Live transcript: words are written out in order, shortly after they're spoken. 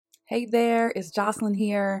Hey there, it's Jocelyn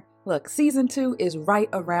here. Look, season 2 is right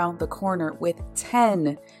around the corner with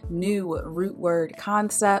 10 new root word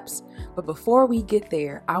concepts. But before we get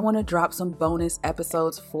there, I want to drop some bonus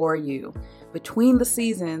episodes for you. Between the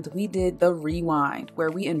seasons, we did the rewind, where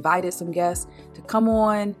we invited some guests to come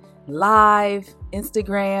on live,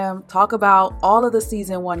 Instagram, talk about all of the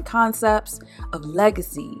season 1 concepts of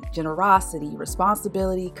legacy, generosity,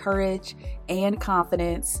 responsibility, courage, and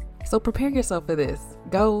confidence. So prepare yourself for this.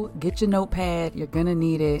 Go get your notepad. You're going to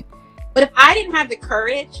need it. But if I didn't have the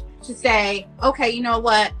courage to say, okay, you know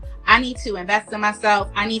what? I need to invest in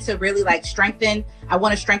myself. I need to really strengthen. I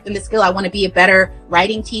want to strengthen the skill. I want to be a better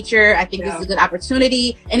writing teacher. I think this is a good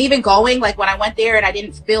opportunity. And even going, when I went there and I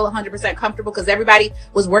didn't feel 100% comfortable because everybody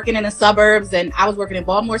was working in the suburbs and I was working in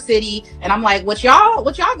Baltimore City. And I'm like, what y'all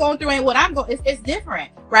going through and what I'm going, it's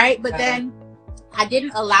different. Right. But then I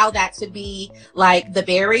didn't allow that to be the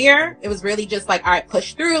barrier. It was really just all right,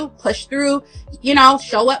 push through,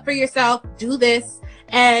 show up for yourself, do this.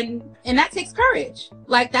 And that takes courage.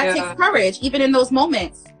 Takes courage, even in those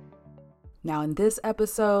moments. Now, in this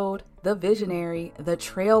episode, the visionary, the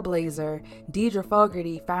trailblazer, Deidre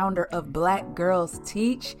Fogarty, founder of Black Girls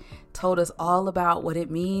Teach, told us all about what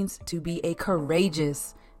it means to be a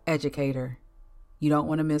courageous educator. You don't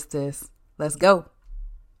want to miss this. Let's go.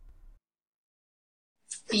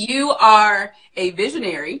 You are a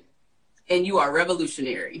visionary and you are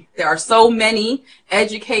revolutionary. There are so many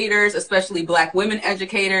educators, especially Black women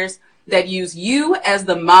educators, that use you as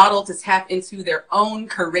the model to tap into their own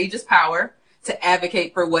courageous power to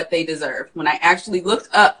advocate for what they deserve. When I actually looked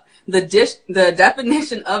up the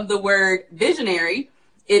definition of the word visionary,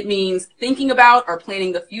 it means thinking about or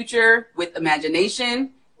planning the future with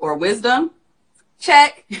imagination or wisdom.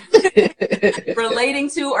 Check. Relating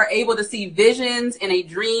to or able to see visions in a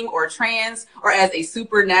dream or trance or as a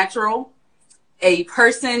supernatural. A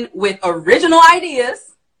person with original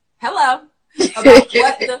ideas. Hello. About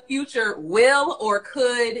what the future will or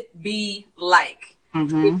could be like.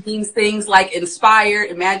 Mm-hmm. It means things like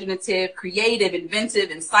inspired, imaginative, creative, inventive,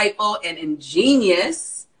 insightful, and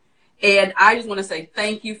ingenious. And I just want to say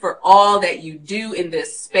thank you for all that you do in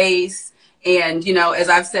this space. And, as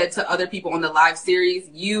I've said to other people on the live series,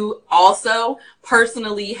 you also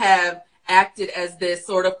personally have acted as this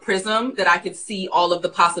sort of prism that I could see all of the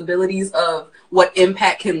possibilities of what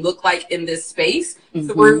impact can look like in this space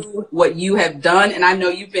through what you have done. And I know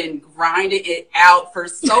you've been grinding it out for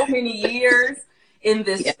so many years in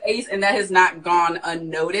this space, and that has not gone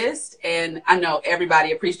unnoticed. And I know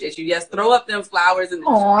everybody appreciates you. Yes, throw up them flowers in the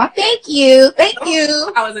chat. Thank you. Thank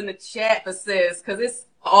you. I was in the chat for sis, because it's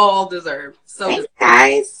all deserved. So thanks,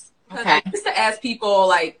 guys. Okay. I used to ask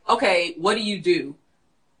people okay, what do you do?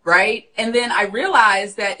 Right? And then I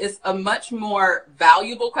realized that it's a much more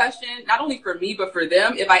valuable question, not only for me, but for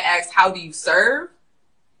them, if I asked, how do you serve?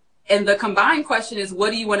 And the combined question is,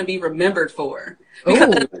 what do you want to be remembered for?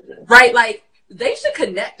 Because, right, they should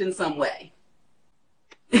connect in some way.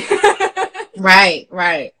 Right.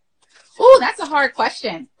 Oh, that's a hard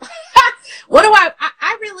question. What do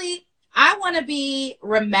I want to be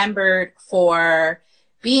remembered for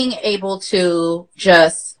being able to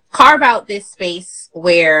just carve out this space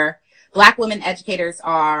where Black women educators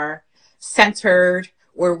are centered,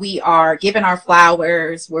 where we are given our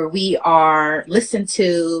flowers, where we are listened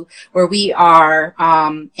to, where we are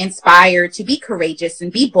inspired to be courageous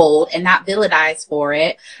and be bold and not villainized for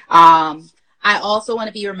it. I also want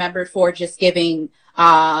to be remembered for just giving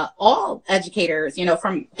all educators,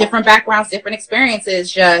 from different backgrounds, different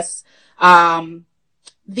experiences, just to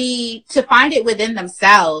find it within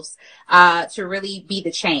themselves to really be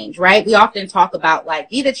the change, right? We often talk about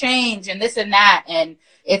be the change and this and that, and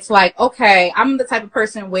it's okay, I'm the type of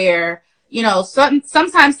person where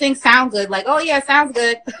sometimes things sound good, oh yeah, it sounds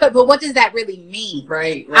good, but what does that really mean?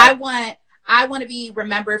 Right. I want to be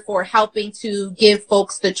remembered for helping to give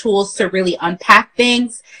folks the tools to really unpack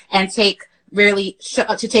things and take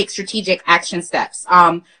strategic action steps,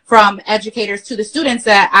 from educators to the students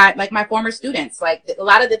that my former students, a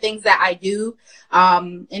lot of the things that I do,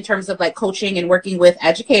 in terms of coaching and working with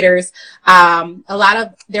educators, there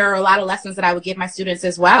are a lot of lessons that I would give my students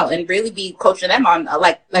as well, and really be coaching them on,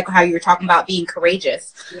 how you were talking about being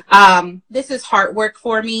courageous. This is hard work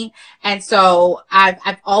for me. And so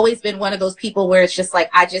I've always been one of those people where it's just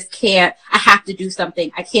I just can't, I have to do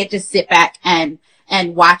something. I can't just sit back and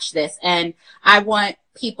watch this. And I want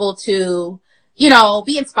people to,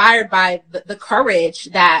 be inspired by the courage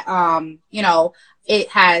that,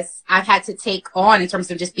 I've had to take on in terms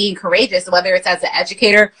of just being courageous, whether it's as an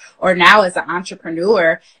educator or now as an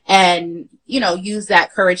entrepreneur, and, use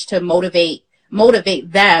that courage to motivate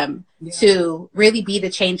motivate them to really be the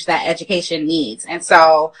change that education needs. And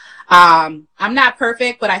so I'm not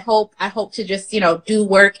perfect, but I hope to just, do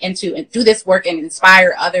work and to do this work and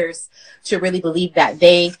inspire others to really believe that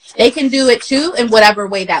they can do it too, in whatever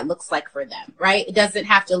way that looks like for them, right? It doesn't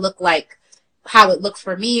have to look like how it looks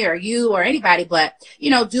for me or you or anybody, but,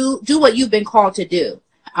 do what you've been called to do.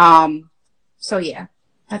 So yeah,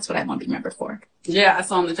 that's what I want to be remembered for. Yeah, I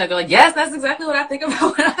saw in the chat. They're like, yes, that's exactly what I think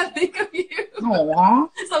about when I think of you. Aww.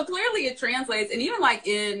 So clearly it translates. And even like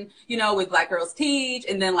in, with Black Girls Teach,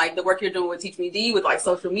 and then like the work you're doing with Teach Me D with like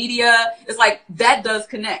social media, it's like that does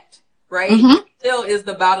connect, right? Mm-hmm. Still is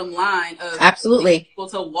the bottom line of absolutely people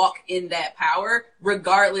to walk in that power,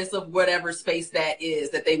 regardless of whatever space that is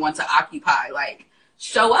that they want to occupy. Like,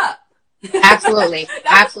 show up. Absolutely.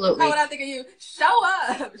 Absolutely. What I think of you. Show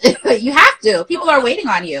up. You have to. People are waiting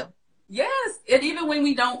on you. Yes. And even when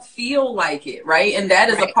we don't feel like it, right? And that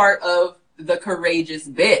is a part of the courageous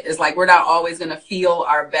bit. It's like we're not always going to feel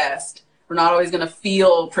our best. We're not always going to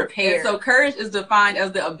feel prepared. So courage is defined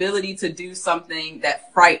as the ability to do something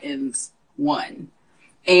that frightens one.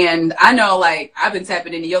 And I know, like, I've been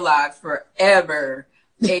tapping into your lives forever.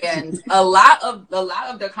 And a lot of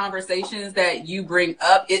the conversations that you bring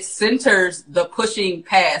up, it centers the pushing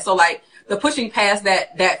past. So like the pushing past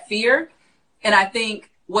that fear. And I think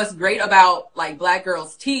what's great about like Black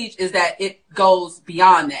Girls Teach is that it goes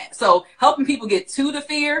beyond that. So helping people get to the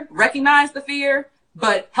fear, recognize the fear,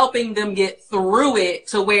 but helping them get through it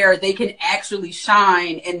to where they can actually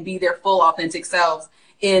shine and be their full authentic selves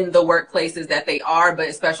in the workplaces that they are, but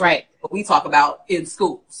especially what we talk about in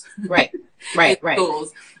schools. Right.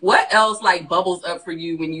 Schools. What else like bubbles up for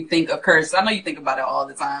you when you think of courage? I know you think about it all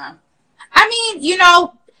the time. I mean,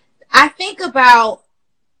 I think about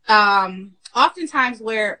oftentimes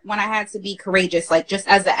when I had to be courageous, like just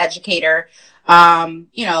as an educator,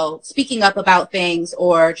 speaking up about things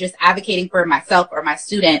or just advocating for myself or my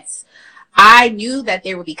students, I knew that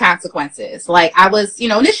there would be consequences. Like I was,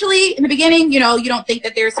 initially in the beginning, you don't think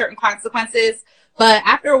that there are certain consequences. But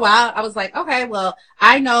after a while, I was like, okay, well,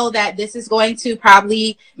 I know that this is going to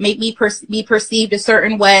probably make me be perceived a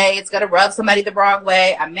certain way. It's going to rub somebody the wrong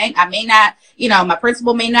way. I may not, my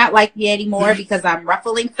principal may not like me anymore because I'm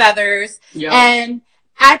ruffling feathers. Yep. And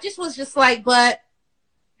I just was just like, but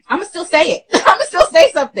I'm going to still say it. I'm going to still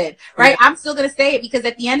say something, right? Yeah. I'm still going to say it because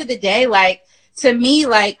at the end of the day, like, to me,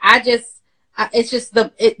 like, it's just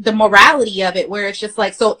the morality of it where it's just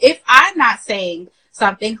like, so if I'm not saying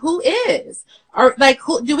something, who is? Or like,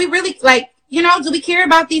 who do we really like, do we care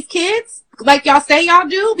about these kids like y'all say y'all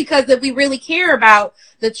do? Because if we really care about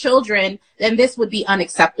the children, then this would be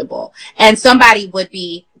unacceptable and somebody would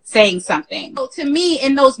be saying something. So to me,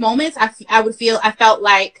 in those moments, I felt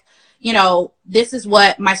like, this is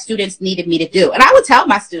what my students needed me to do. And I would tell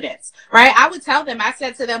my students, right? I would tell them, I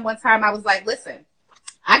said to them one time, I was like, listen,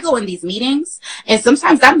 I go in these meetings and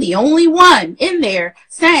sometimes I'm the only one in there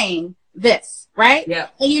saying this. Right. Yeah.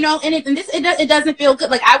 And, it doesn't feel good.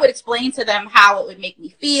 Like I would explain to them how it would make me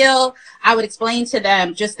feel. I would explain to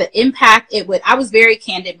them just the impact it would. I was very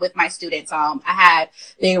candid with my students.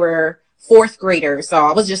 They were fourth graders. So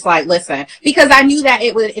I was just like, listen, because I knew that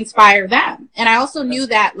it would inspire them. And I also knew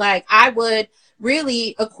that like I would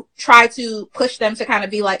really try to push them to kind of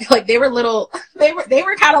be like they were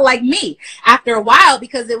kind of like me after a while,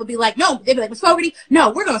 because it would be like, no, they'd be like, Ms. Fogarty, no,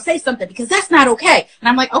 we're going to say something because that's not okay. And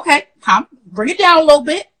I'm like, okay, come bring it down a little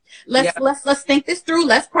bit. Let's think this through.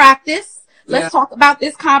 Let's practice. Let's talk about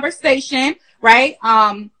this conversation. Right.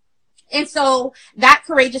 And so that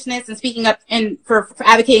courageousness and speaking up and for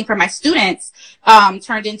advocating for my students,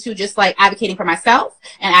 turned into just like advocating for myself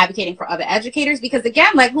and advocating for other educators, because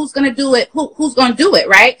again, like who's going to do it? Who's going to do it?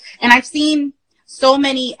 Right. And I've seen so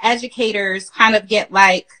many educators kind of get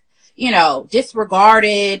like,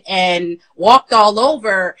 disregarded and walked all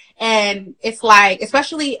over. And it's like,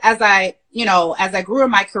 especially as I grew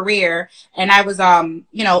in my career and I was,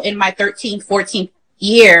 in my 13th, 14th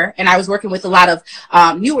year, and I was working with a lot of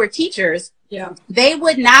newer teachers. Yeah, they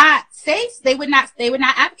would not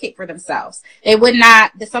advocate for themselves. They would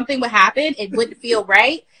not. Something would happen. It wouldn't feel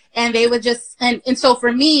right, and they would just. And so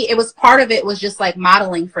for me, it was part of it was just like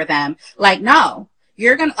modeling for them. Like, no,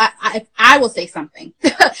 you're gonna. I will say something.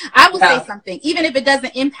 I will say something, even if it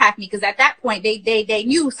doesn't impact me, because at that point they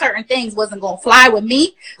knew certain things wasn't gonna fly with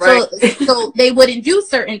me, right. so they wouldn't do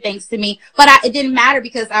certain things to me. But it didn't matter,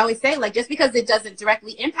 because I always say, like, just because it doesn't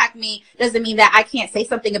directly impact me doesn't mean that I can't say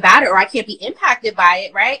something about it or I can't be impacted by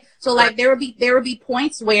it, right? So like there would be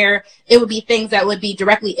points where it would be things that would be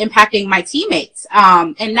directly impacting my teammates,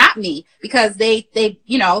 and not me, because they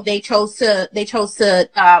chose to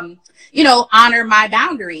honor my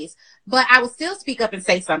boundaries. but I would still speak up and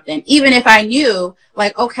say something, even if I knew,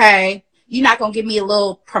 like, okay, you're not going to give me a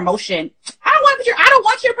little promotion. I don't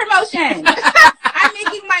want your promotion. I'm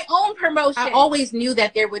making my own promotion. I always knew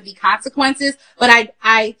that there would be consequences, but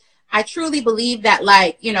I truly believe that,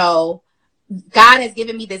 like, you know, God has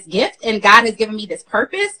given me this gift and God has given me this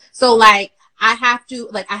purpose. So like, I have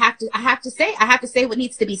to say what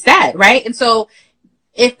needs to be said. Right. And so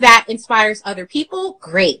if that inspires other people,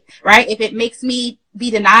 great. Right. If it makes me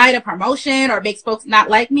be denied a promotion or makes folks not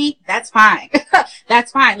like me, that's fine.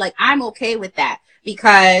 That's fine. Like, I'm okay with that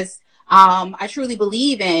because I truly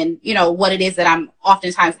believe in, you know, what it is that I'm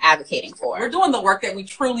oftentimes advocating for. We're doing the work that we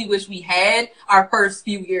truly wish we had our first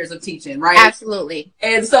few years of teaching, right? Absolutely.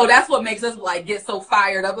 And so that's what makes us like get so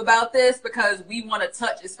fired up about this, because we want to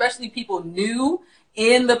touch, especially people new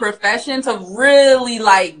in the profession, to really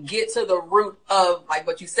like get to the root of, like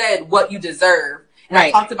what you said, what you deserve. And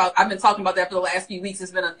right. I've been talking about that for the last few weeks.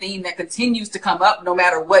 It's been a theme that continues to come up no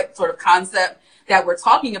matter what sort of concept that we're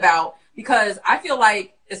talking about, because I feel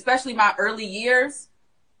like, especially my early years,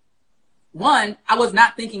 one, I was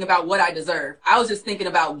not thinking about what I deserve. I was just thinking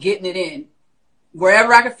about getting it in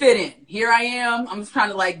wherever I could fit in. Here I am. I'm just trying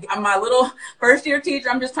to, like, I'm my little first year teacher.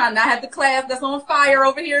 I'm just trying to not have the class that's on fire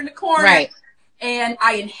over here in the corner. Right. And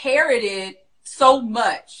I inherited so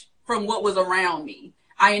much from what was around me.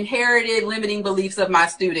 I inherited limiting beliefs of my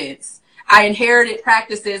students. I inherited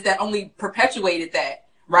practices that only perpetuated that,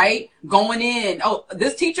 right? Going in, oh,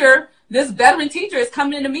 this veteran teacher is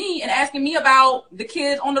coming into me and asking me about the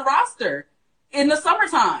kids on the roster in the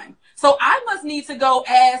summertime. So I must need to go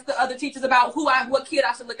ask the other teachers about what kid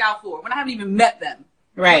I should look out for when I haven't even met them.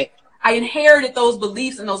 Right. I inherited those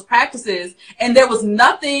beliefs and those practices, and there was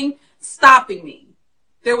nothing stopping me.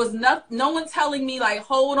 There was no one telling me, like,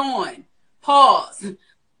 hold on, pause,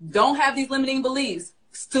 don't have these limiting beliefs.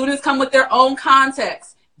 Students come with their own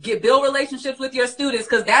context. Build relationships with your students,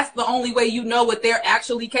 because that's the only way you know what they're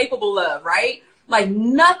actually capable of, right? Like,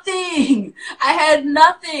 nothing. I had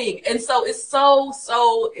nothing. And so it's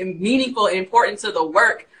so meaningful and important to the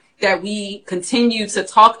work that we continue to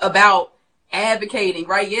talk about advocating,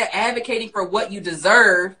 right? Yeah, advocating for what you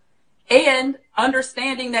deserve, and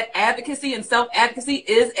understanding that advocacy and self-advocacy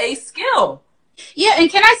is a skill. Yeah, and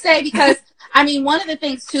can I say, because, I mean, one of the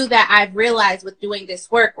things, too, that I've realized with doing this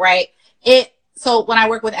work, right, so when I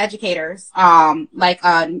work with educators,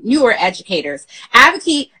 newer educators,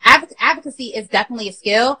 advocacy is definitely a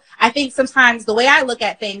skill. I think sometimes the way I look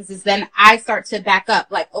at things is then I start to back up,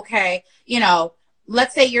 like, okay, you know,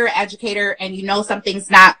 let's say you're an educator and you know something's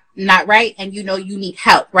not right, and you know you need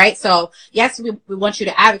help, right? So yes, we want you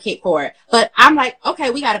to advocate for it. But I'm like, okay,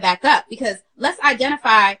 we got to back up, because let's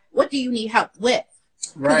identify, what do you need help with?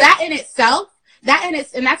 Right. That in itself,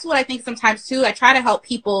 and that's what I think sometimes too, I try to help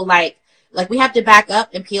people, like we have to back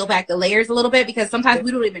up and peel back the layers a little bit, because sometimes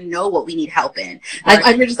we don't even know what we need help in. Like,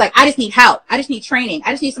 right. We're just like, I just need help. I just need training.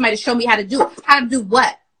 I just need somebody to show me how to do it. How to do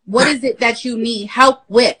what? What is it that you need help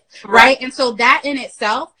with? Right. And so that in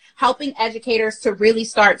itself, helping educators to really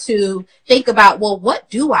start to think about, well, what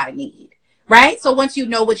do I need? Right. So once you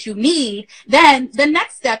know what you need, then the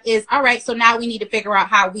next step is, all right, so now we need to figure out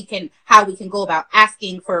how we can go about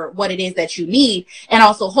asking for what it is that you need, and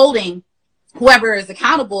also holding whoever is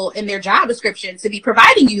accountable in their job description to be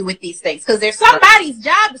providing you with these things. Because there's somebody's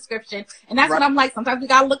job description, and that's what I'm like, sometimes we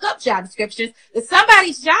got to look up job descriptions. There's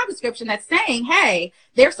somebody's job description that's saying, hey,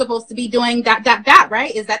 they're supposed to be doing ...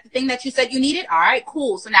 right? Is that the thing that you said you needed? All right,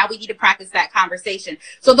 cool. So now we need to practice that conversation.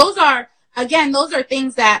 So those are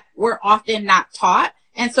things that we're often not taught.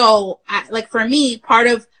 And so, like, for me, part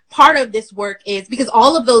of this work is because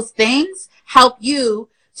all of those things help you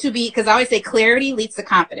to be, because I always say clarity leads to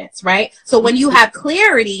confidence, right? So when you have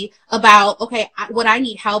clarity about, okay, what I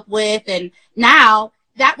need help with, and now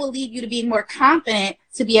that will lead you to being more confident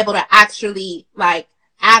to be able to actually, like,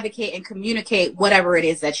 advocate and communicate whatever it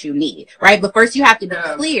is that you need, right? But first you have to be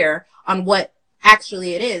clear on what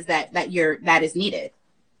actually it is that is needed.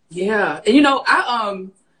 Yeah. And, you know,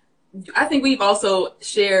 I think we've also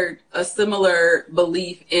shared a similar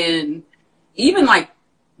belief in even, like,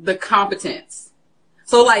 the competence.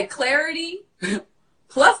 So, like, clarity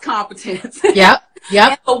plus competence. Yep.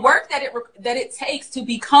 And the work that it takes to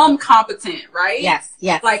become competent, right? Yes.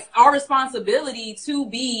 Like, our responsibility to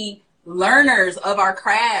be learners of our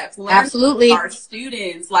crafts, absolutely, our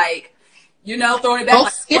students, like, you know, throwing it back. Don't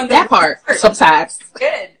like, skip that part sometimes.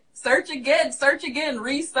 Good. Search again,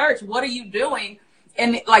 research. What are you doing?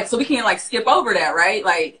 And, like, so we can't, like, skip over that, right?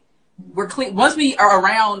 Like, once we are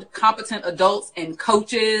around competent adults and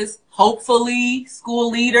coaches, hopefully school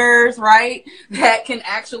leaders, right, that can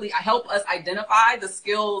actually help us identify the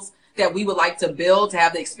skills that we would like to build to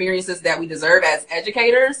have the experiences that we deserve as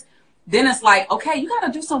educators, then it's like, okay, you got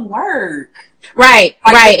to do some work. Right.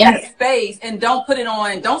 Like, right. In that space, and don't put it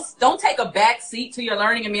on, don't take a back seat to your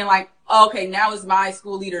learning and being like, okay, now it's my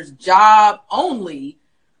school leader's job only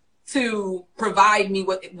to provide me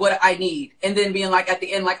what I need. And then being like at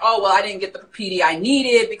the end, like, oh, well, I didn't get the PD I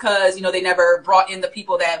needed because, you know, they never brought in the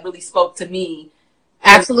people that really spoke to me.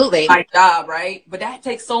 Absolutely. My job, right? But that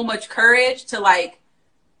takes so much courage to like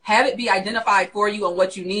have it be identified for you and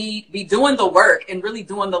what you need, be doing the work and really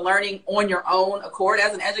doing the learning on your own accord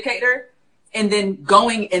as an educator. And then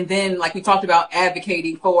going and then, like we talked about,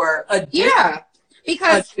 advocating for additional.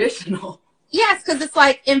 Yes, because it's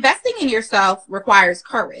like investing in yourself requires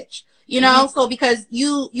courage, you know? So because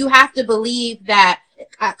you have to believe that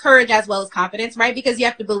courage as well as confidence, right? Because you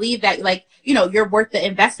have to believe that, like, you know, you're worth the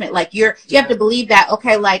investment. Like you have to believe that,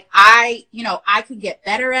 okay, like I could get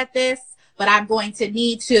better at this, but I'm going to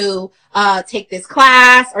need to take this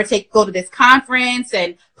class or go to this conference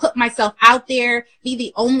and put myself out there, be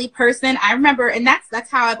the only person. I remember, and that's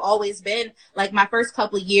how I've always been. Like my first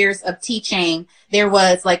couple of years of teaching, there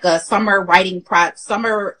was like a summer writing project.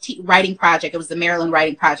 It was the Maryland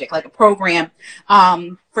Writing Project, like a program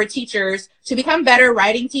for teachers to become better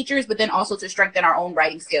writing teachers, but then also to strengthen our own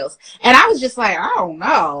writing skills. And I was just like, I don't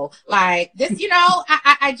know, like this, you know,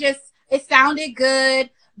 I just, it sounded good,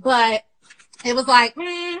 but it was like,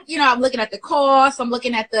 you know, I'm looking at the cost, I'm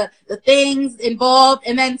looking at the things involved.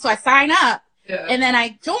 And then, so I sign up and then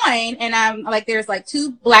I join and I'm like, there's like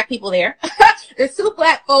 2 Black people there. There's 2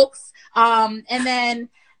 Black folks. And then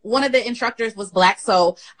one of the instructors was Black.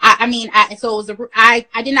 So I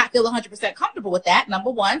did not feel 100% comfortable with that,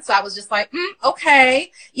 number one. So I was just like,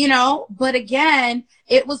 okay, you know, but again,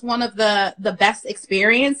 it was one of the best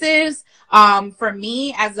experiences for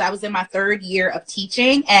me as I was in my 3rd year of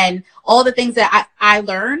teaching, and all the things that I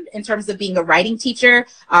learned in terms of being a writing teacher,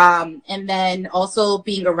 and then also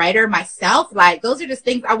being a writer myself, like those are just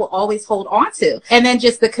things I will always hold on to. And then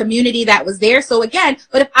just the community that was there. So again,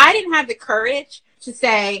 but if I didn't have the courage to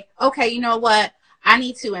say, okay, you know what? I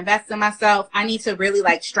need to invest in myself. I need to really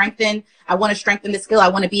like I want to strengthen the skill. I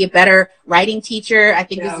want to be a better writing teacher. I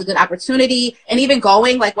think this is a good opportunity. And even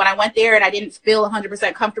going, like when I went there and I didn't feel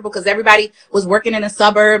 100% comfortable because everybody was working in the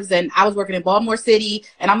suburbs and I was working in Baltimore City.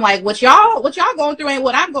 And I'm like, what y'all going through and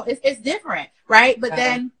what I'm going, it's different. Right. But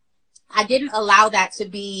then I didn't allow that to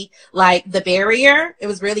be like the barrier. It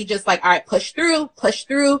was really just like, all right, push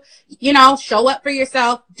through, you know, show up for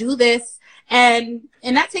yourself, do this. And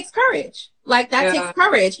that takes courage. Like that takes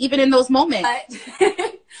courage, even in those moments.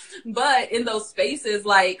 But in those spaces,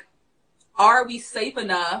 like, are we safe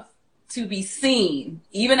enough to be seen,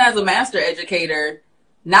 even as a master educator,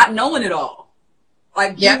 not knowing it all?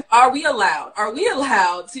 Like, are we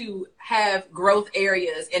allowed to have growth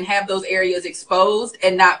areas and have those areas exposed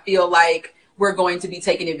and not feel like we're going to be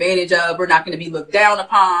taken advantage of, we're not going to be looked down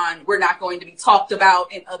upon, we're not going to be talked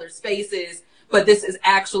about in other spaces, but this is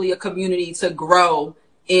actually a community to grow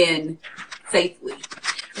in safely.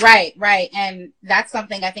 Right. And that's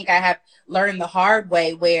something I think I have learned the hard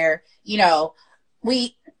way where, you know,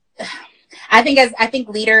 I think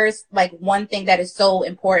leaders, like one thing that is so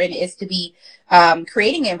important is to be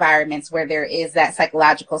creating environments where there is that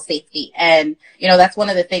psychological safety. And, you know, that's one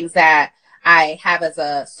of the things that I have as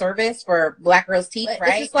a service for Black Girls Teach,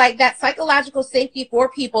 right? It's just like that psychological safety for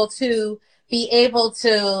people to be able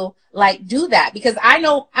to like do that. Because I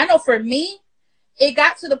know for me, it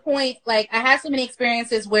got to the point, like I had so many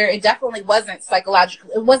experiences where it definitely wasn't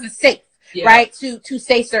psychological. It wasn't safe, right? To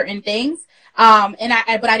say certain things. But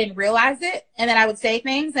I didn't realize it. And then I would say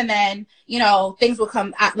things and then, you know, things would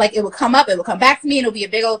come, like it would come up, it would come back to me and it'll be a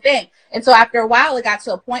big old thing. And so after a while, it got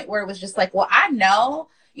to a point where it was just like, well, I know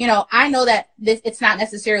that it's not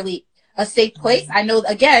necessarily a safe place. I know,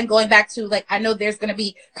 again, going back to like, I know there's going to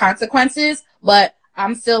be consequences, but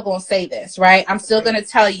I'm still going to say this, right? I'm still going to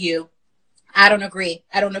tell you, I don't agree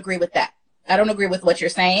with that. I don't agree with what you're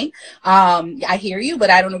saying. I hear you, but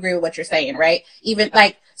I don't agree with what you're saying, right? Even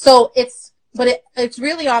like, so it's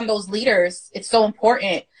really on those leaders. It's so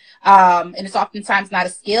important. And it's oftentimes not a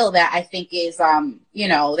skill that I think is,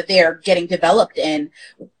 that they're getting developed in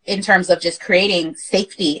terms of just creating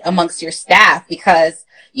safety amongst your staff, because,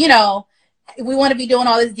 you know, we want to be doing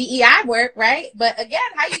all this DEI work, right? But again,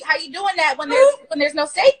 how you doing that when there's no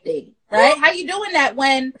safety, right? How you doing that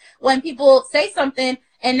when people say something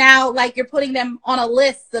and now like you're putting them on a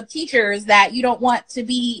list of teachers that you don't want to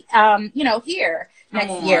be, here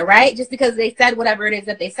next year, right? Just because they said whatever it is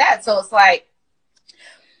that they said. So it's like,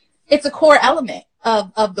 it's a core element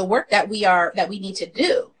of the work that we need to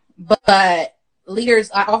do, but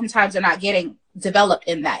leaders oftentimes are not getting developed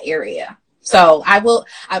in that area. So I'm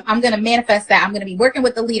going to manifest that. I'm going to be working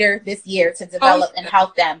with the leader this year to develop and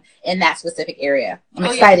help them in that specific area. I'm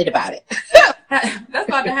excited about it. That's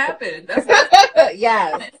about to happen. That's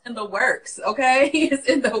yes. It's in the works. Okay. It's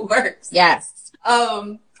in the works. Yes.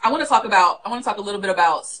 I want to talk a little bit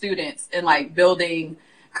about students and like building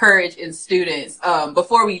courage in students.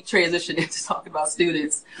 Before we transition into talking about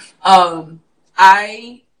students,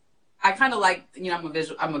 I kind of like,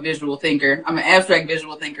 I'm a visual thinker. I'm an abstract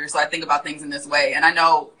visual thinker. So I think about things in this way. And I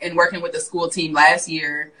know in working with the school team last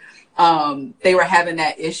year, they were having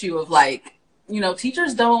that issue of like,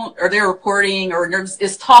 teachers don't, or they're reporting, or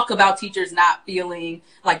there's talk about teachers not feeling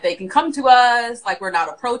like they can come to us, like we're not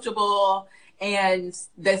approachable. And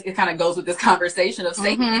it kind of goes with this conversation of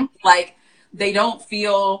safety. Like they don't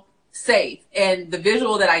feel safe. And the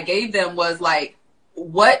visual that I gave them was like,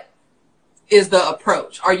 what is the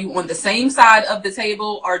approach? Are you on the same side of the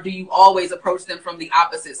table, or do you always approach them from the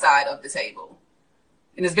opposite side of the table?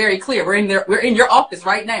 And it's very clear. We're in your office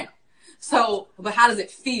right now. So, but how does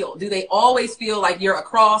it feel? Do they always feel like you're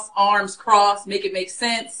across, arms crossed, make it make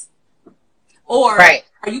sense? Or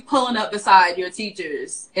are you pulling up beside your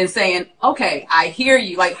teachers and saying, okay, I hear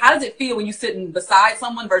you? Like, how does it feel when you're sitting beside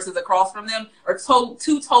someone versus across from them, or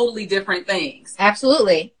two totally different things?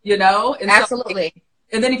 Absolutely. And absolutely.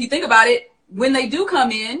 And then if you think about it, when they do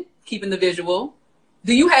come in, keeping the visual,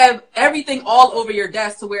 do you have everything all over your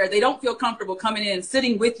desk to where they don't feel comfortable coming in,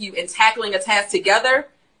 sitting with you and tackling a task together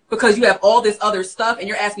because you have all this other stuff and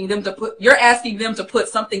you're asking them to put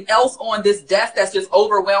something else on this desk that's just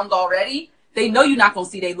overwhelmed already? They know you're not going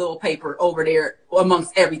to see their little paper over there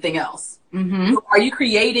amongst everything else. Mm-hmm. So are you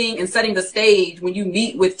creating and setting the stage when you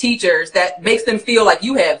meet with teachers that makes them feel like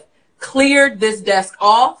you have cleared this desk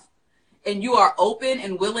off and you are open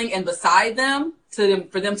and willing and beside them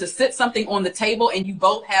for them to sit something on the table, and you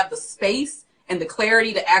both have the space and the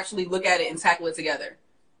clarity to actually look at it and tackle it together?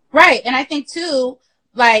 Right. And I think too,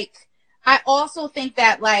 like, I also think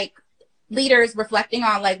that like leaders reflecting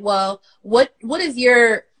on like, well, what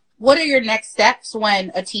are your next steps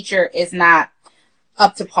when a teacher is not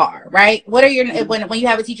up to par, right? What are your, when you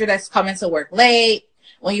have a teacher that's coming to work late,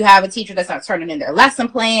 when you have a teacher that's not turning in their lesson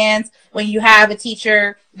plans, when you have a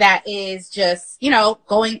teacher that is just,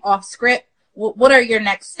 going off script, what are your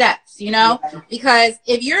next steps, Yeah. Because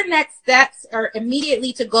if your next steps are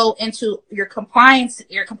immediately to go into your compliant,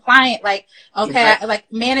 like, okay,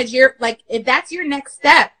 like manage if that's your next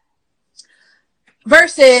step,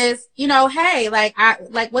 versus, hey,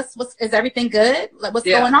 what's is everything good? Like, what's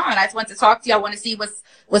going on? I just want to talk to you. I want to see what's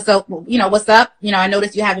up. What's up? I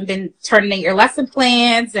noticed you haven't been turning in your lesson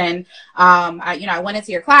plans, and I went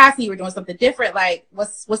into your class and you were doing something different. Like,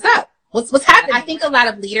 what's up? What's happening? I think a lot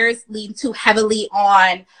of leaders lean too heavily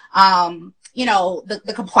on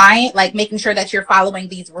the compliant, like making sure that you're following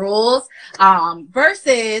these rules,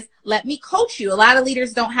 versus let me coach you. A lot of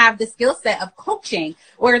leaders don't have the skill set of coaching,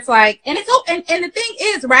 where it's like, and the thing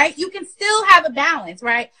is, right, you can still have a balance,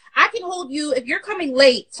 right? I can hold you, if you're coming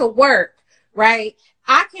late to work, right,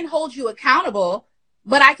 I can hold you accountable,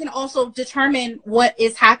 but I can also determine what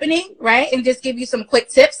is happening, right? And just give you some quick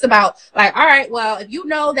tips about like, all right, well, if you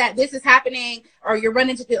know that this is happening, or you're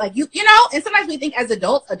running into like, and sometimes we think as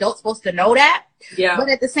adults supposed to know that. Yeah. But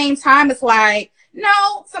at the same time, it's like,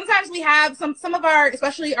 no, sometimes we have some of our,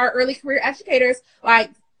 especially our early career educators, like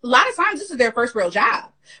a lot of times this is their first real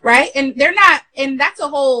job, right? And they're not, and that's a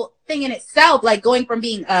whole thing in itself, like going from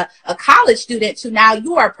being a college student to now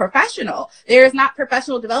you are professional. There is not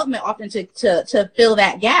professional development often to fill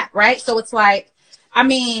that gap, right? So it's like, I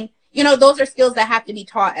mean, those are skills that have to be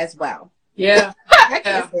taught as well. Yeah.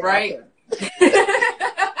 Right.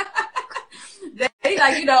 They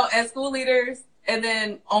like, as school leaders, and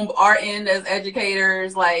then on our end as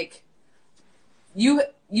educators, like you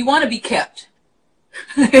want to be kept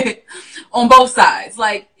on both sides.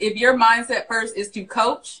 Like if your mindset first is to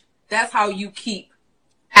coach, that's how you keep.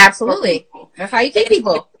 Absolutely. That's how you keep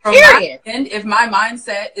people. Period. And if my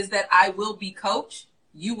mindset is that I will be coached,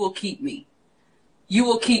 you will keep me. You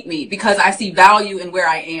will keep me because I see value in where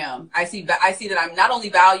I am. I see that I'm not only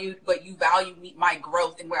valued, but you value my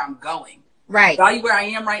growth and where I'm going. Right. Value where I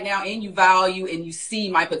am right now, and you value and you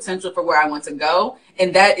see my potential for where I want to go.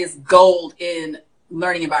 And that is gold in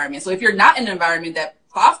learning environment. So if you're not in an environment that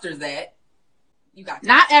fosters that, you got to.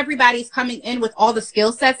 Not everybody's coming in with all the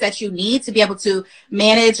skill sets that you need to be able to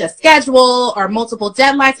manage a schedule or multiple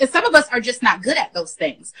deadlines. And some of us are just not good at those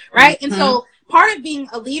things. Right. Mm-hmm. And so part of being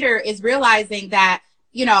a leader is realizing that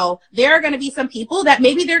you know, there are going to be some people that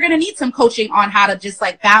maybe they're going to need some coaching on how to just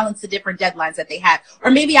like balance the different deadlines that they have.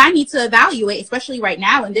 Or maybe I need to evaluate, especially right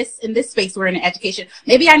now in this space we're in education.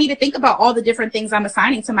 Maybe I need to think about all the different things I'm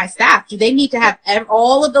assigning to my staff. Do they need to have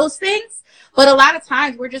all of those things? But a lot of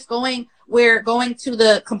times we're going to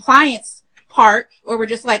the compliance part, or we're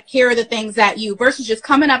just like, here are the things that versus just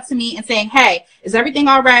coming up to me and saying, hey, is everything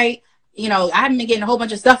all right? You know, I haven't been getting a whole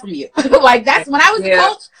bunch of stuff from you. Like that's when I was a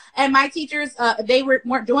coach and my teachers, they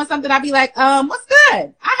weren't doing something. I'd be like, what's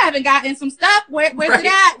good? I haven't gotten some stuff. Where's it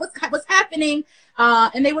at? What's happening?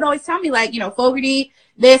 And they would always tell me like, you know, Fogarty,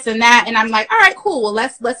 this and that. And I'm like, all right, cool. Well,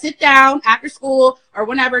 let's sit down after school or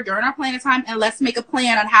whenever during our planning time and let's make a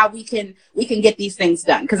plan on how we can get these things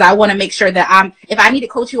done. Cause I want to make sure that if I need to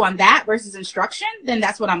coach you on that versus instruction, then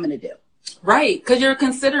that's what I'm going to do. Right. Cause you're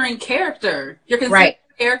considering character. You're considering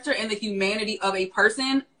character and the humanity of a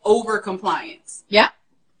person over compliance. Yeah.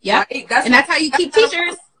 Yeah. Right? That's how you keep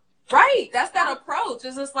teachers. Right. That's that approach.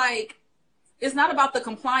 It's just like, it's not about the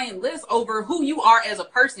compliant list over who you are as a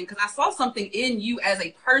person. Cause I saw something in you as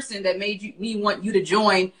a person that made me want you to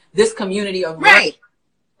join this community of work.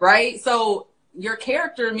 Right. So your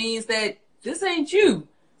character means that this ain't you.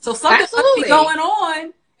 So something must be going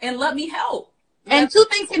on and let me help. And two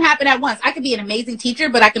things can happen at once. I could be an amazing teacher,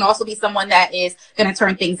 but I can also be someone that is going to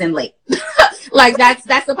turn things in late. Like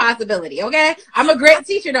that's a possibility. Okay. I'm a great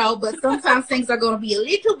teacher though, but sometimes things are going to be a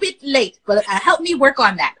little bit late, but help me work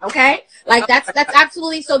on that. Okay. Like that's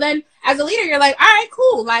absolutely. So then as a leader, you're like, all right,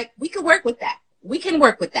 cool. Like we can work with that. We can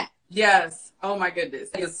work with that. Yes. Oh my goodness.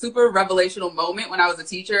 It's a super revelational moment when I was a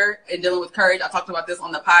teacher and dealing with courage. I talked about this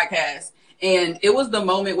on the podcast, and it was the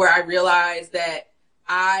moment where I realized that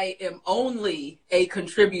I am only a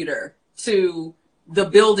contributor to the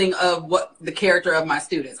building of what the character of my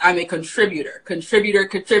students. I'm a contributor,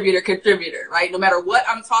 right? No matter what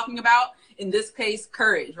I'm talking about, in this case,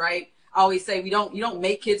 courage, right? I always say you don't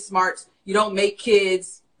make kids smart. You don't make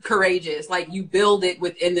kids courageous. Like you build it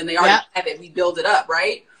within them. They already have it. We build it up,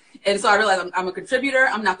 right? And so I realized I'm a contributor.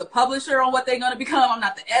 I'm not the publisher on what they're going to become. I'm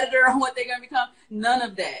not the editor on what they're going to become. None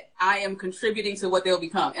of that. I am contributing to what they'll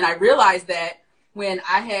become. And I realized that when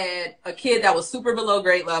I had a kid that was super below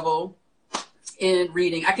grade level in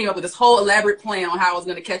reading, I came up with this whole elaborate plan on how I was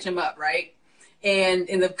going to catch him up, right? And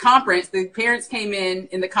in the conference, the parents came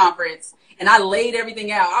in the conference, and I laid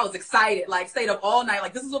everything out. I was excited, like stayed up all night,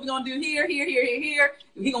 like this is what we're going to do here.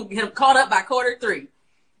 He's going to get him caught up by quarter 3.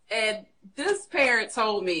 And this parent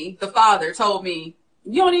told me, the father told me,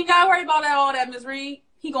 you don't even got to worry about all that, Ms. Reed.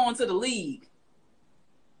 He going to the league.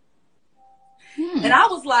 And I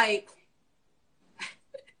was like,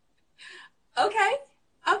 okay.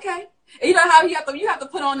 And you know how you have to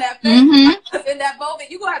put on that face in that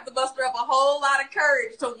moment. You're gonna have to muster up a whole lot of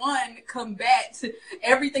courage to combat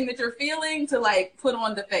everything that you're feeling, to like put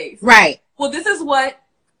on the face. Right. Well, this is what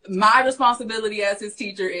my responsibility as his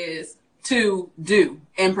teacher is to do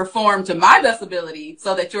and perform to my best ability,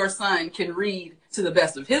 so that your son can read to the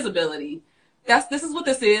best of his ability. This is what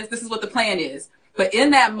this is. This is what the plan is. But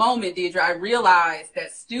in that moment, Deidre, I realized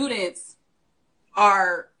that students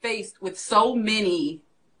are faced with so many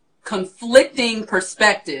conflicting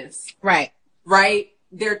perspectives. Right.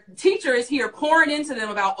 Their teacher is here pouring into them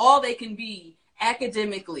about all they can be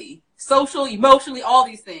academically, socially, emotionally, all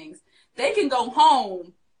these things. They can go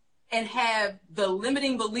home and have the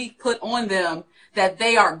limiting belief put on them that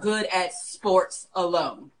they are good at sports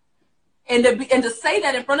alone. And to say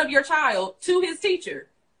that in front of your child to his teacher,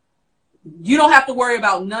 you don't have to worry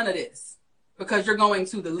about none of this because you're going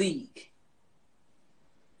to the league.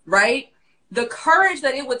 Right? The courage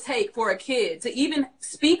that it would take for a kid to even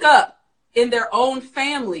speak up in their own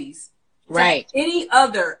families. Right. Any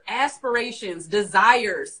other aspirations,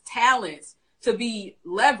 desires, talents to be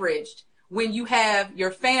leveraged when you have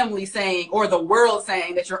your family saying, or the world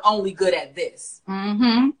saying, that you're only good at this.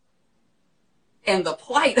 And the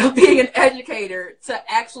plight of being an educator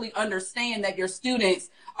to actually understand that your students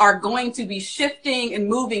are going to be shifting and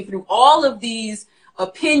moving through all of these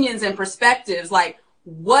opinions and perspectives. Like,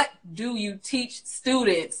 what do you teach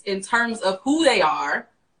students in terms of who they are,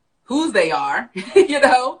 whose they are,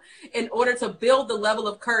 in order to build the level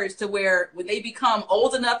of courage to where when they become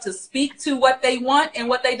old enough to speak to what they want and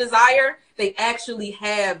what they desire, they actually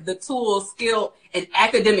have the tools, skill, and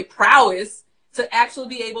academic prowess to actually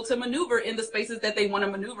be able to maneuver in the spaces that they want to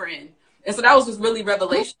maneuver in. And so that was just really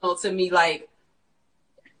revelational to me. Like,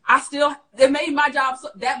 it made my job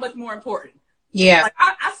that much more important. Yeah. Like,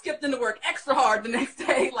 I skipped into work extra hard the next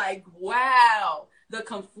day. Like, wow, the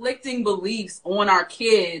conflicting beliefs on our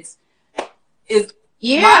kids is.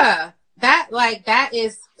 Yeah. That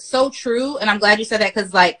is so true. And I'm glad you said that,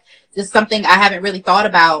 because like is something I haven't really thought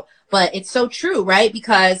about, but it's so true, right?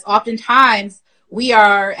 Because oftentimes we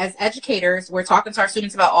are, as educators, we're talking to our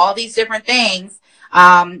students about all these different things.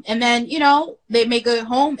 And then, you know, they may go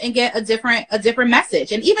home and get a different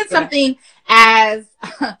message. And even something as,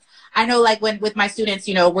 I know, like, when with my students,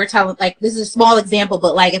 you know, we're telling, like, this is a small example,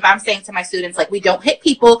 but like, if I'm saying to my students, like, we don't hit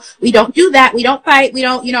people, we don't do that, we don't fight, we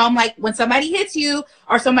don't, you know, I'm like, when somebody hits you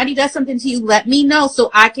or somebody does something to you, let me know so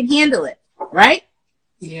I can handle it. Right.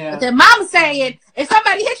 Yeah. But then mama's saying, if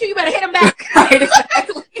somebody hits you, you better hit them back. Right,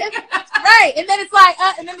 exactly. Right. And then it's like,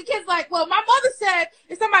 and then the kid's like, well, my mother said,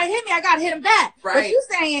 if somebody hit me, I got to hit them back. Right. But you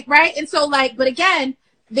saying, right. And so, like, but again,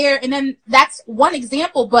 and then that's one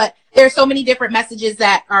example, but there are so many different messages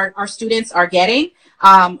that our students are getting,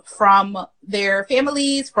 from their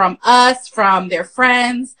families, from us, from their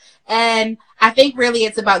friends. And I think really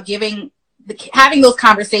it's about having those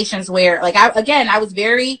conversations where, like, I was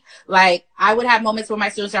very, like, I would have moments with my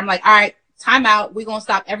students where I'm like, all right, time out. We're going to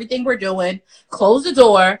stop everything we're doing. Close the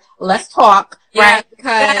door. Let's talk. Yeah.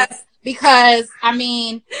 Right. Because I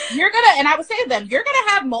mean, and I would say to them, you're going to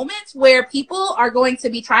have moments where people are going to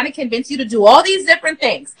be trying to convince you to do all these different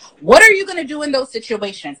things. What are you going to do in those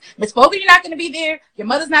situations? Miss Fogarty, you're not going to be there. Your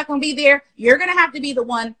mother's not going to be there. You're going to have to be the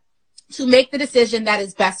one to make the decision that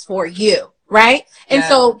is best for you. Right. And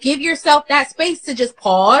so give yourself that space to just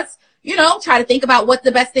pause, you know, try to think about what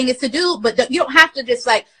the best thing is to do, but you don't have to just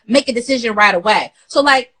like make a decision right away. So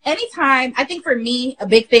like anytime, I think for me, a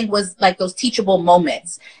big thing was like those teachable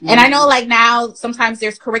moments. Mm-hmm. And I know like now sometimes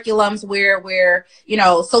there's curriculums where, you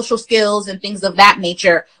know, social skills and things of that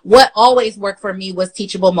nature. What always worked for me was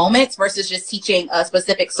teachable moments versus just teaching a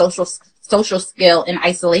specific social skill in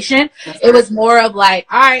isolation. It was more of like,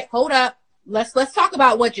 all right, hold up. Let's talk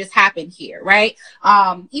about what just happened here, right?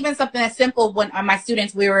 Even something as simple when my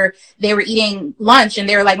students, they were eating lunch and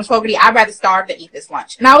they were like, Ms. Fogarty, I'd rather starve than eat this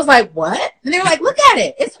lunch. And I was like, what? And they were like, look at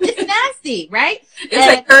it. It's nasty, right? It's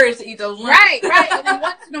like courage to eat those lunch. Right. And then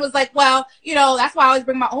one student was like, well, you know, that's why I always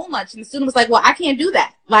bring my own lunch. And the student was like, well, I can't do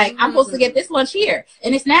that. Like, I'm supposed to get this lunch here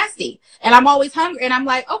and it's nasty and I'm always hungry. And I'm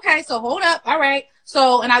like, okay, so hold up. All right.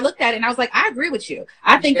 So, and I looked at it and I was like, I agree with you.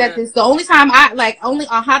 I think that this is the only time only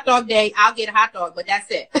on hot dog day, I'll get a hot dog, but that's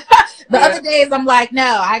it. The other days I'm like,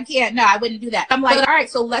 no, I can't. No, I wouldn't do that. I'm like, all right,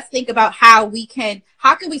 so let's think about how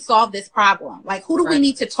can we solve this problem? Like, who do we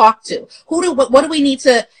need to talk to? What do we need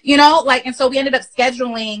to, you know, like, and so we ended up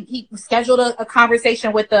he scheduled a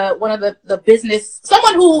conversation with one of the business,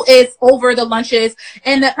 someone who is over the lunches,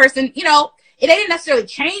 and that person, you know, they didn't necessarily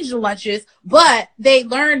change the lunches, but they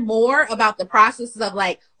learned more about the processes of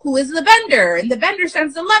like, who is the vendor and the vendor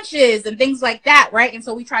sends the lunches and things like that. Right. And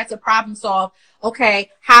so we tried to problem solve.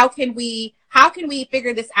 Okay. How can we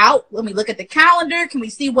figure this out when we look at the calendar? Can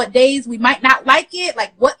we see what days we might not like it?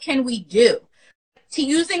 Like, what can we do to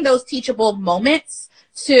using those teachable moments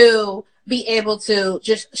to be able to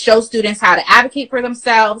just show students how to advocate for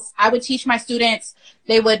themselves? I would teach my students.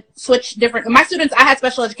 They would switch my students. I had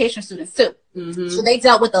special education students too. Mm-hmm. So they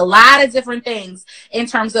dealt with a lot of different things in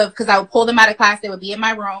terms of, because I would pull them out of class, they would be in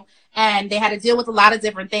my room, and they had to deal with a lot of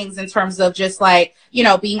different things in terms of just like, you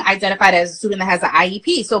know, being identified as a student that has an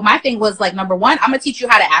IEP. So my thing was like, number one, I'm going to teach you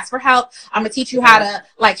how to ask for help. I'm going to teach you how to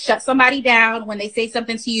like shut somebody down when they say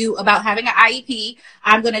something to you about having an IEP.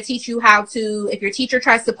 I'm going to teach you how to, if your teacher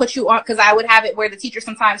tries to put you on, because I would have it where the teacher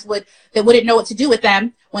sometimes they wouldn't know what to do with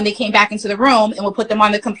them when they came back into the room, and would put them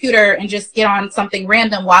on the computer and just get on something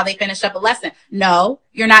random while they finish up a lesson. No,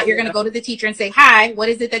 you're not. You're going to go to the teacher and say, hi, what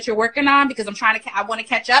is it that you're working on? Because I want to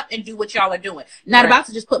catch up and do what y'all are doing. Not about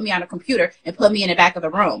to just put me on a computer and put me in the back of the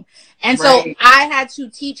room. And so I had to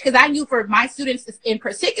teach, because I knew for my students in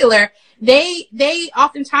particular, they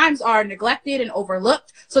oftentimes are neglected and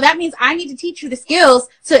overlooked. So that means I need to teach you the skills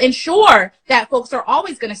to ensure that folks are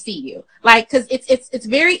always going to see you. Like, because it's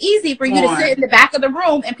very easy for you to sit in the back of the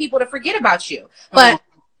room and people to forget about you. But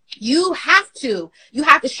you have to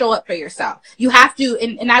show up for yourself. You have to,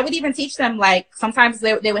 and I would even teach them, like, sometimes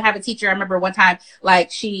they would have a teacher. I remember one time,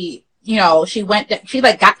 like, she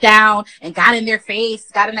like got down and got in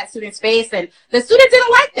that student's face, and the student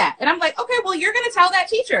didn't like that. And I'm like, okay, well, you're going to tell that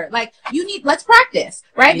teacher, like, let's practice,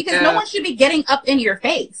 right? Because no one should be getting up in your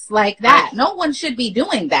face like that. Right. No one should be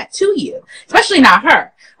doing that to you, especially not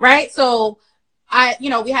her. Right. So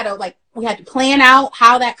we had to plan out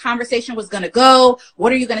how that conversation was going to go.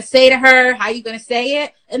 What are you going to say to her? How are you going to say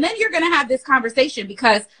it? And then you're going to have this conversation,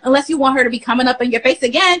 because unless you want her to be coming up in your face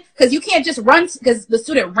again, because you can't just run, because the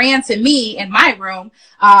student ran to me in my room,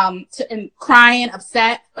 and crying,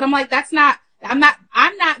 upset. But I'm like, I'm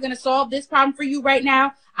not going to solve this problem for you right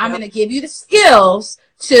now. I'm going to give you the skills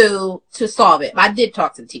to solve it. But I did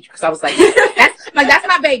talk to the teacher, because I was like, that's Like, that's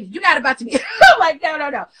my baby. You're not about to be like,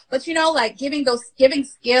 no. But like giving those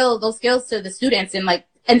skills to the students, and like,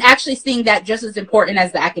 and actually seeing that just as important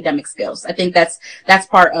as the academic skills. I think that's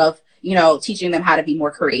part of, teaching them how to be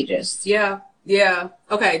more courageous. Yeah.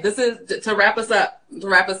 Okay. This is to wrap us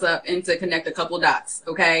up and to connect a couple dots.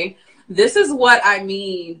 Okay. This is what I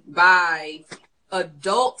mean by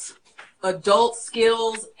adult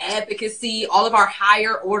skills, advocacy, all of our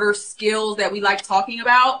higher order skills that we like talking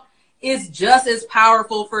about is just as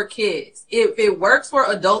powerful for kids. If it works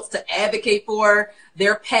for adults to advocate for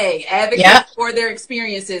their pay, advocate for their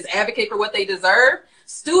experiences, advocate for what they deserve,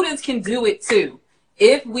 students can do it too.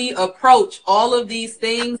 If we approach all of these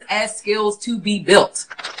things as skills to be built.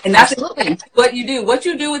 And that's what you do. What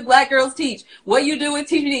you do with Black Girls Teach, what you do with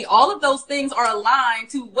TGD, all of those things are aligned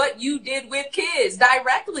to what you did with kids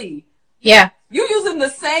directly. Yeah. You're using the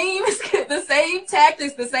same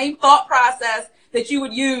tactics, the same thought process that you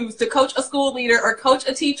would use to coach a school leader or coach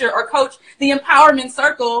a teacher or coach the empowerment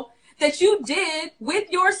circle that you did with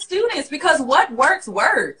your students, because what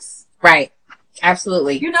works. Right.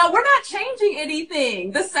 Absolutely. We're not changing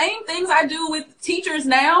anything. The same things I do with teachers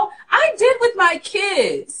now, I did with my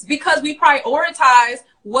kids, because we prioritize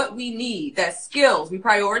what we need. That's skills. We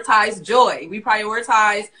prioritize joy. We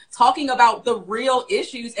prioritize talking about the real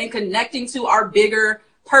issues and connecting to our bigger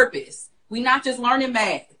purpose. We not just learning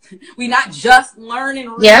math. We not just learning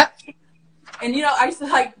reading. Yeah. And I used to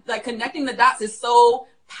like connecting the dots is so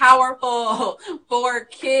powerful for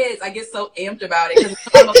kids. I get so amped about it.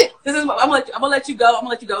 I'm gonna let you go. I'm gonna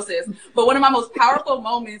let you go, sis. But one of my most powerful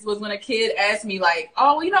moments was when a kid asked me, like,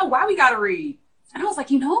 "Oh, why we gotta read?" And I was like,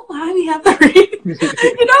 why we have to read?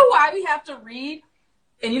 Why we have to read?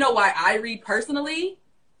 And why I read personally?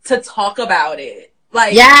 To talk about it.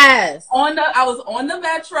 Like, yes. I was on the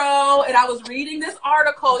Metro and I was reading this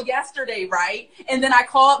article yesterday, right? And then I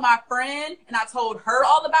called my friend and I told her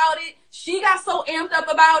all about it. She got so amped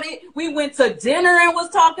up about it. We went to dinner and was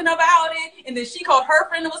talking about it. And then she called her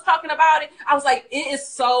friend and was talking about it. I was like, it is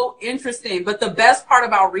so interesting. But the best part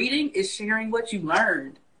about reading is sharing what you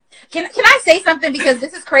learned. Can I say something? Because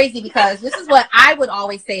this is crazy, because this is what I would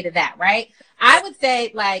always say to that, right? I would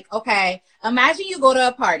say, like, okay, imagine you go to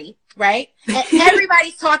a party, right? And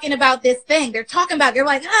everybody's talking about this thing. They're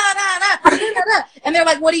like, and they're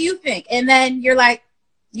like, what do you think? And then you're like,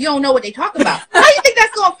 you don't know what they talk about. How do you think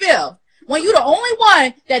that's going to feel? When you're the only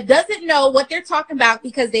one that doesn't know what they're talking about,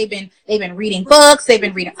 because they've been reading books, they've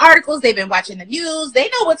been reading articles, they've been watching the news, they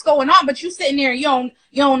know what's going on, but you sitting there, you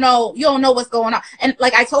don't know what's going on. And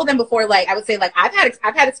like I told them before, like I would say, like I've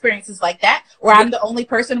had experiences like that where I'm the only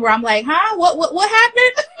person where I'm like, what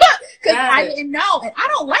happened? Because I didn't know, and I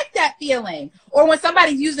don't like that feeling. Or when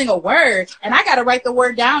somebody's using a word and I got to write the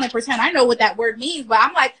word down and pretend I know what that word means, but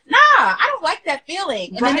I'm like, nah, I don't like that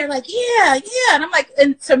feeling. And then they're like, yeah, and I'm like,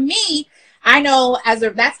 and to me, I know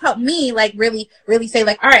that's helped me like really, really say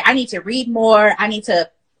like, all right, I need to read more. I need to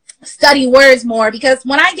study words more, because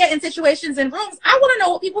when I get in situations in rooms, I want to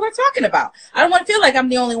know what people are talking about. I don't want to feel like I'm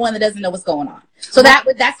the only one that doesn't know what's going on. So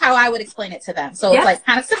that's how I would explain it to them. So it's like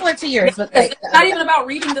kind of similar to yours, but like, it's not even about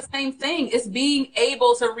reading the same thing. It's being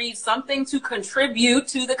able to read something to contribute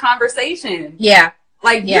to the conversation. Yeah.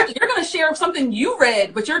 Like you're going to share something you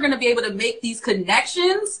read, but you're going to be able to make these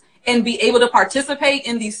connections and be able to participate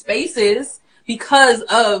in these spaces because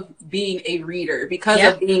of being a reader, because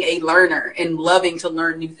of being a learner and loving to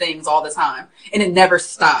learn new things all the time. And it never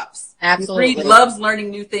stops. Absolutely. Reed loves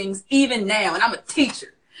learning new things even now. And I'm a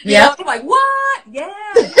teacher. Yeah. I'm like, what? Yeah.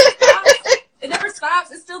 It never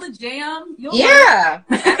stops. It's still the jam.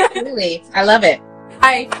 Absolutely. I love it.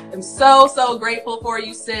 I am so, so grateful for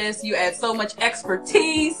you, sis. You add so much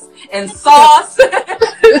expertise and sauce.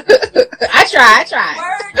 I try.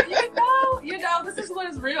 Word, this is what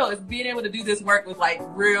is real. Is being able to do this work with like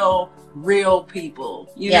real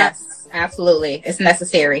people. Yes, absolutely. It's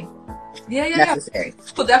necessary. Necessary.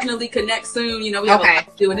 We'll definitely connect soon. We have a lot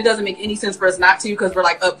to do, and it doesn't make any sense for us not to, because we're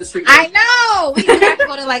like up the street. I know. We have to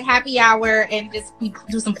go to like happy hour and just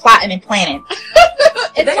do some plotting and planning.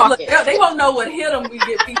 They won't know what hit them. We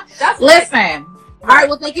get people. Listen. All right.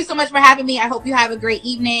 Well, thank you so much for having me. I hope you have a great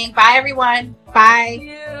evening. Bye, everyone. Bye. Thank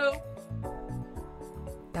you.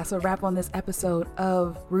 That's a wrap on this episode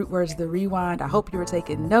of Root Words The Rewind. I hope you were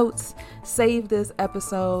taking notes. Save this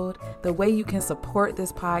episode. The way you can support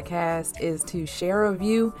this podcast is to share a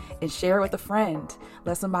review and share it with a friend.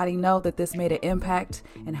 Let somebody know that this made an impact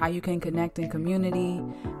and how you can connect in community.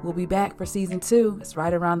 We'll be back for season 2. It's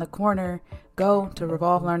right around the corner. Go to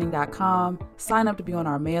revolvelearning.com, sign up to be on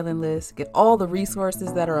our mailing list, get all the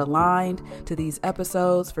resources that are aligned to these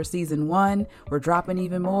episodes for season 1. We're dropping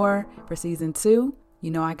even more for season 2.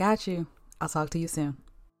 I got you. I'll talk to you soon.